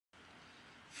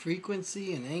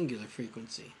Frequency and angular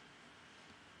frequency.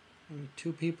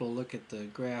 Two people look at the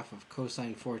graph of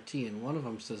cosine 4t, and one of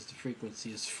them says the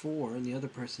frequency is 4, and the other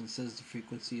person says the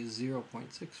frequency is 0.64.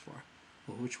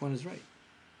 Well, which one is right?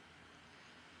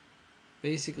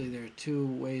 Basically, there are two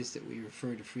ways that we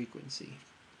refer to frequency.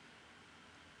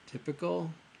 Typical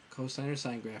cosine or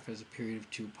sine graph has a period of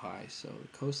 2 pi, so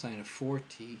the cosine of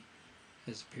 4t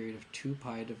has a period of 2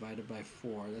 pi divided by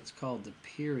 4. That's called the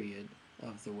period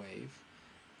of the wave.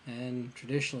 And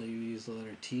traditionally you use the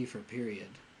letter T for period,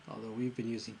 although we've been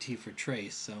using T for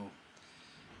trace, so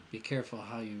be careful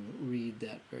how you read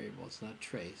that variable. It's not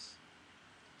trace.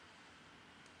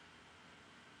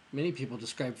 Many people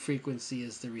describe frequency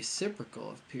as the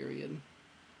reciprocal of period.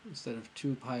 Instead of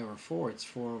 2 pi over 4, it's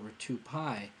 4 over 2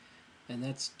 pi, and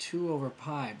that's 2 over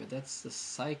pi, but that's the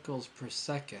cycles per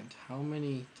second. How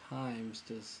many times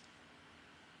does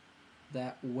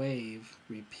that wave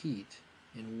repeat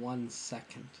in 1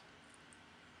 second?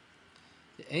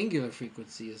 The angular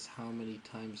frequency is how many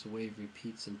times the wave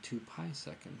repeats in 2 pi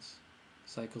seconds,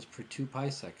 cycles per 2 pi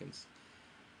seconds.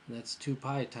 And that's 2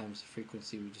 pi times the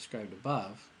frequency we described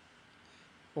above,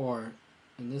 or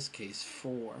in this case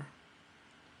 4.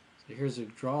 So here's a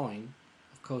drawing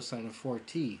of cosine of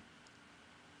 4t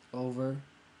over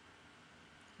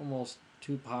almost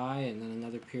 2 pi and then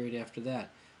another period after that.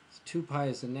 2 pi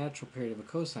is the natural period of a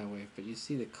cosine wave, but you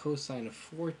see the cosine of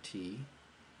 4t,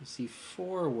 you see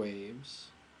 4 waves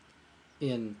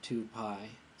in 2 pi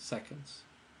seconds.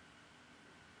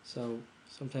 So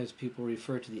sometimes people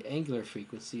refer to the angular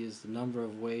frequency as the number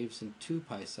of waves in 2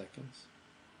 pi seconds.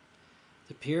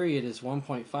 The period is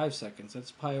 1.5 seconds.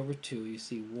 That's pi over 2. You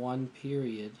see one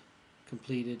period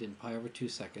completed in pi over 2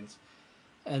 seconds.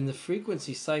 And the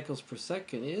frequency cycles per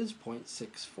second is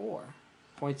 0.64.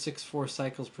 0.64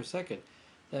 cycles per second.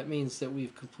 That means that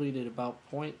we've completed about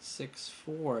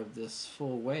 0.64 of this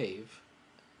full wave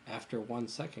after 1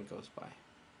 second goes by.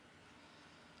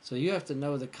 So you have to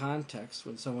know the context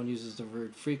when someone uses the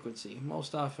word frequency.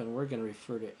 Most often we're going to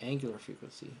refer to angular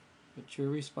frequency, but your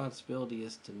responsibility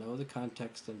is to know the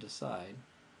context and decide,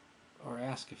 or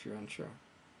ask if you're unsure.